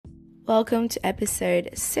Welcome to episode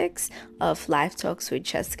 6 of Life Talks with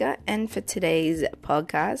Jessica. And for today's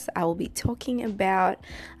podcast, I will be talking about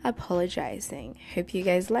apologizing. Hope you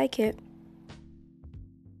guys like it.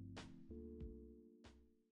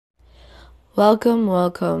 Welcome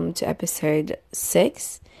to episode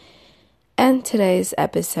 6. And today's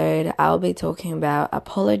episode, I'll be talking about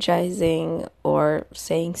apologizing or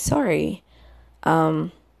saying sorry.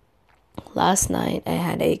 Last night, I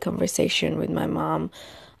had a conversation with my mom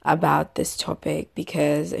about this topic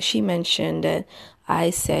because she mentioned that I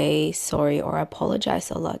say sorry or apologize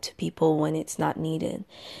a lot to people when it's not needed.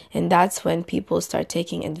 And that's when people start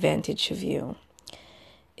taking advantage of you.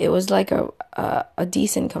 It was like a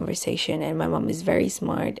decent conversation, and my mom is very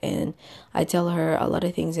smart, and I tell her a lot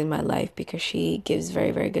of things in my life because she gives very,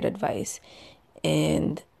 very good advice.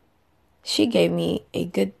 And she gave me a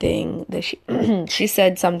good thing that she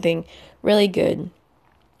said something really good.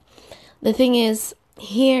 The thing is,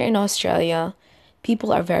 here in Australia,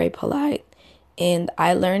 people are very polite, and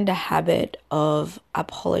I learned the habit of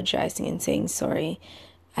apologizing and saying sorry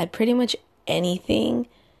at pretty much anything,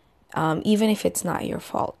 even if it's not your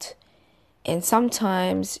fault. And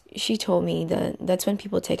sometimes she told me that that's when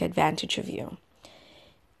people take advantage of you.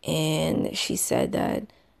 And she said that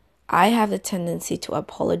I have the tendency to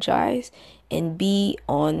apologize and be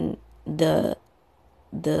on the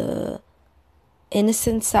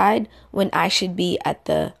innocent side when I should be at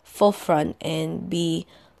the forefront and be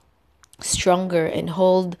stronger and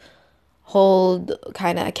hold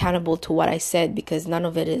kind of accountable to what I said, because none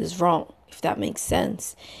of it is wrong, if that makes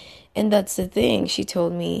sense. And that's the thing. She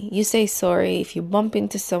told me, you say sorry if you bump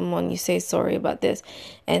into someone, you say sorry about this.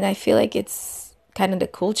 And I feel like it's kind of the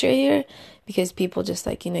culture here, because people just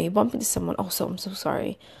like, you bump into someone, oh, so I'm so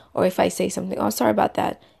sorry. Or if I say something, oh, sorry about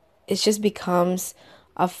that. It just becomes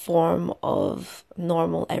a form of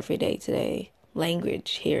normal everyday today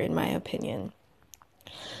language here, in my opinion.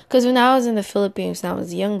 Because when I was in the Philippines, when I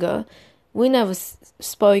was younger, we never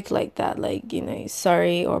spoke like that. Like,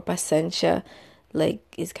 sorry or pasensya, like,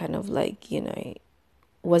 it's kind of like, it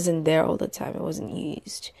wasn't there all the time. It wasn't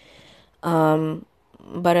used.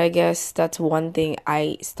 But I guess that's one thing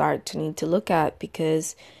I start to need to look at,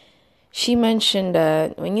 because she mentioned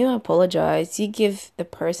that when you apologize, you give the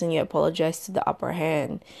person you apologize to the upper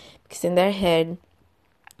hand, because in their head,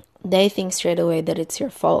 they think straight away that it's your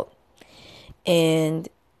fault. And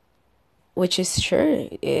which is true.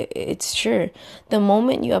 It's true. The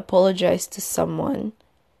moment you apologize to someone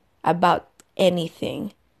about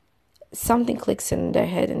anything, something clicks in their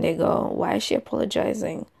head and they go, why is she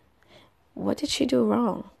apologizing? What did she do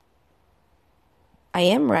wrong? I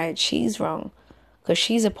am right. She's wrong, because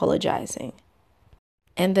she's apologizing.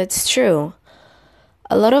 And that's true.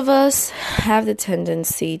 A lot of us have the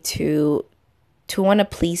tendency to want to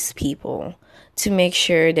please people, to make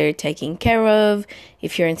sure they're taken care of.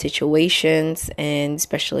 If you're in situations, and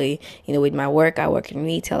especially, with my work, I work in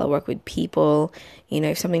retail, I work with people.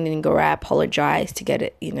 If something didn't go right, I apologize to get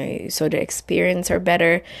it, so the experience are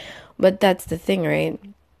better. But that's the thing, right?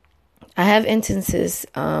 I have instances,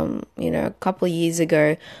 a couple of years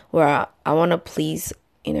ago where I want to please,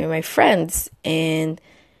 my friends. And,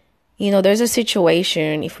 there's a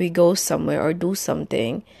situation, if we go somewhere or do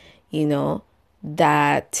something,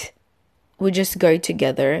 that we just go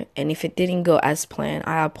together. And if it didn't go as planned,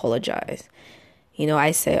 I apologize.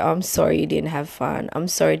 I say, oh, I'm sorry you didn't have fun. I'm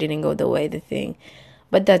sorry it didn't go the way the thing.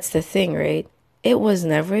 But that's the thing, right? It was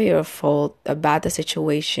never your fault about the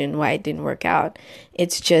situation, why it didn't work out.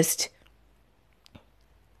 It's just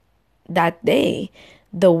that day,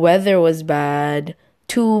 the weather was bad,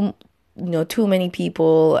 too many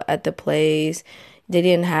people at the place, they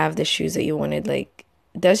didn't have the shoes that you wanted. Like,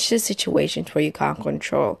 that's just situations where you can't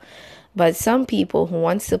control. But some people who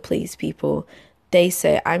wants to please people, they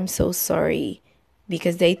say, I'm so sorry,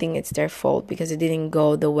 because they think it's their fault because it didn't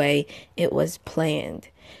go the way it was planned.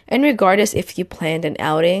 And regardless if you planned an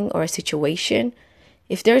outing or a situation,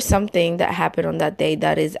 if there's something that happened on that day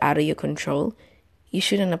that is out of your control, you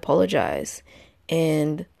shouldn't apologize.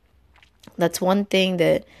 And that's one thing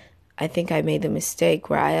that I think I made the mistake,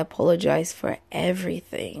 where I apologize for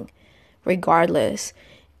everything, regardless.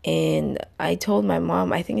 And I told my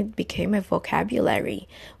mom, I think it became a vocabulary,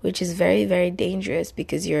 which is very, very dangerous,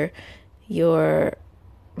 because you're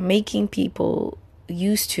making people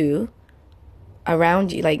used to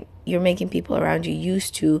around you, like you're making people around you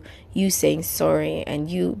used to you saying sorry and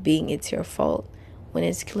you being it's your fault, when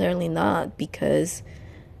it's clearly not, because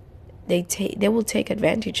they will take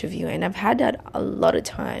advantage of you. And I've had that a lot of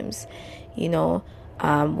times,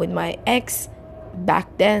 with my ex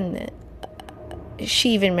back then. She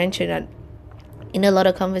even mentioned that in a lot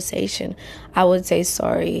of conversation, I would say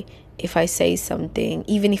sorry if I say something,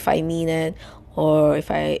 even if I mean it, or if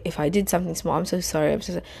I did something small, I'm so sorry. I'm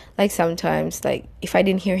so sorry. Like sometimes, like if I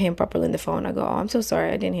didn't hear him properly on the phone, I go, oh, I'm so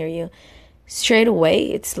sorry, I didn't hear you. Straight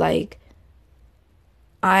away, it's like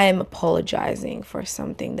I'm apologizing for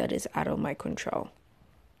something that is out of my control.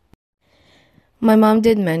 My mom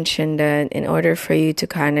did mention that in order for you to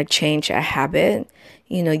kind of change a habit,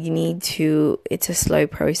 you need to, it's a slow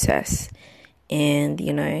process. And,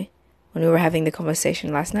 when we were having the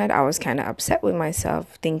conversation last night, I was kind of upset with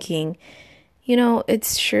myself, thinking,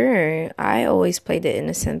 it's sure, I always play the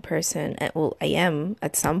innocent person. Well, I am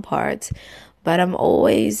at some parts, but I'm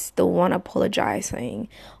always the one apologizing,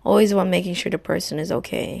 always the one making sure the person is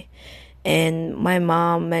okay. And my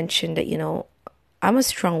mom mentioned that, I'm a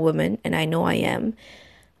strong woman, and I know I am.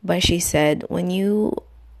 But she said, when you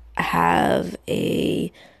have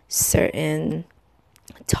a certain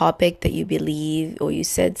topic that you believe, or you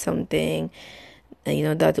said something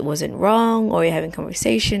that wasn't wrong, or you're having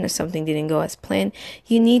conversation or something didn't go as planned,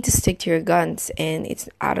 you need to stick to your guns, and it's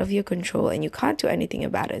out of your control and you can't do anything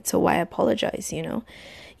about it. So why apologize?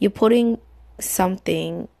 You're putting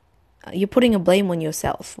a blame on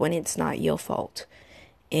yourself when it's not your fault.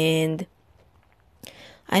 And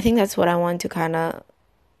I think that's what I want to kind of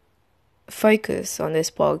focus on this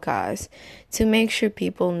podcast, to make sure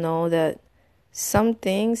people know that some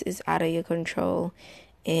things is out of your control.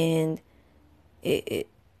 And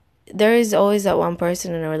there is always that one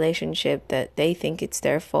person in a relationship that they think it's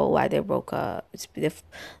their fault why they broke up. It's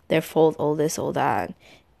their fault, all this, all that.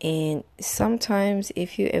 And sometimes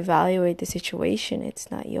if you evaluate the situation, it's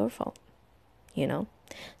not your fault.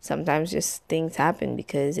 Sometimes just things happen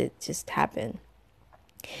because it just happened.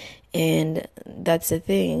 And that's the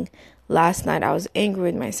thing. Last night I was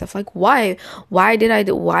angry with myself. Like, why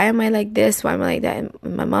am I like this? Why am I like that?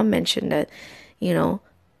 And my mom mentioned that,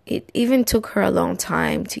 it even took her a long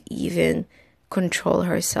time to even control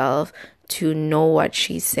herself, to know what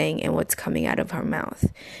she's saying and what's coming out of her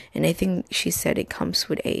mouth. And I think she said it comes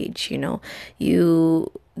with age. The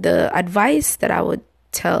advice that I would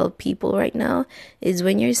tell people right now is,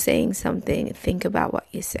 when you're saying something, think about what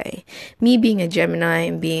you say. Me being a Gemini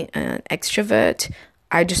and being an extrovert,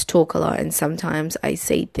 I just talk a lot, and sometimes I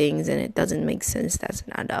say things and it doesn't make sense,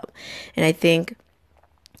 doesn't add up. And I think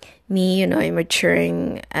me,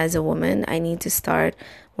 maturing as a woman, I need to start,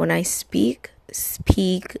 when I speak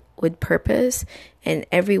with purpose, and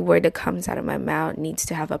every word that comes out of my mouth needs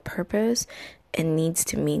to have a purpose and needs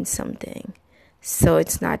to mean something. So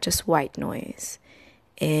it's not just white noise.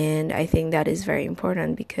 And I think that is very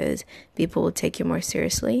important, because people will take you more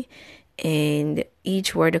seriously, and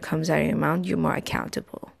each word that comes out of your mouth, you're more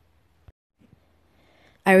accountable.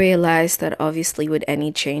 I realized that obviously with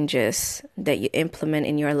any changes that you implement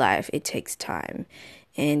in your life, it takes time.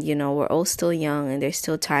 And, we're all still young, and there's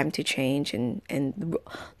still time to change. And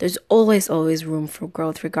there's always room for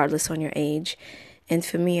growth, regardless on your age. And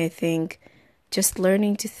for me, I think just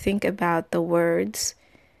learning to think about the words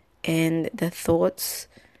and the thoughts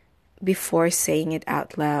before saying it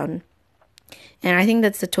out loud. And I think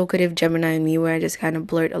that's the talkative Gemini in me, where I just kind of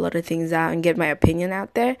blurt a lot of things out and get my opinion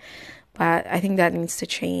out there. But I think that needs to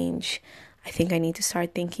change. I think I need to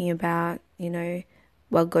start thinking about,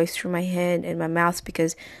 what goes through my head and my mouth,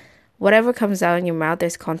 because whatever comes out in your mouth,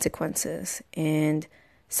 there's consequences. And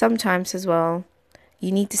sometimes as well,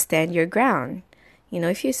 you need to stand your ground.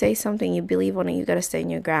 If you say something, you believe on it, you got to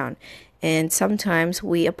stand your ground. And sometimes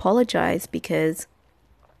we apologize because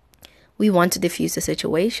we want to diffuse the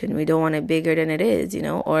situation. We don't want it bigger than it is,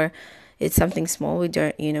 or it's something small. We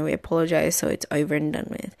don't, we apologize so it's over and done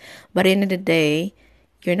with. But at the end of the day,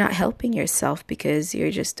 you're not helping yourself, because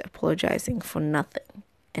you're just apologizing for nothing.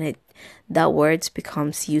 And that words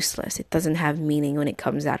becomes useless. It doesn't have meaning when it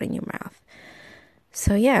comes out in your mouth.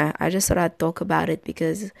 So yeah, I just thought I'd talk about it,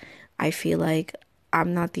 because I feel like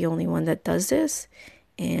I'm not the only one that does this.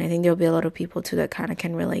 And I think there'll be a lot of people too that kind of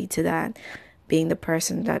can relate to that. Being the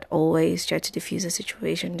person that always tries to diffuse a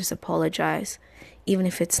situation, just apologize, even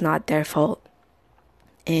if it's not their fault.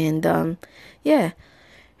 And yeah,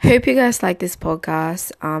 hope you guys like this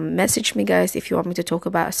podcast. Message me, guys, if you want me to talk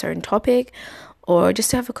about a certain topic, or just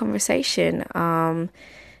to have a conversation. And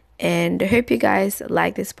I hope you guys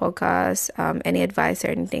like this podcast. Any advice or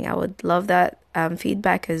anything, I would love that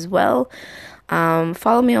feedback as well.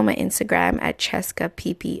 Follow me on my Instagram at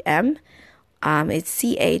CheskaPPM. It's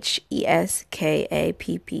CHESKAPPM.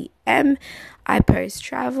 I post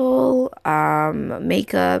travel,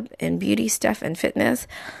 makeup, and beauty stuff and fitness.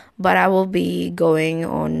 But I will be going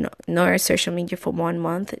on no social media for 1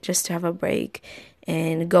 month, just to have a break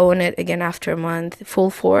and go on it again after a month,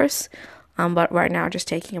 full force. But right now, just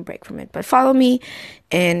taking a break from it. But follow me,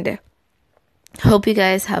 and Hope you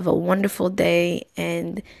guys have a wonderful day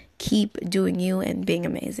and keep doing you and being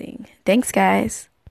amazing. Thanks, guys.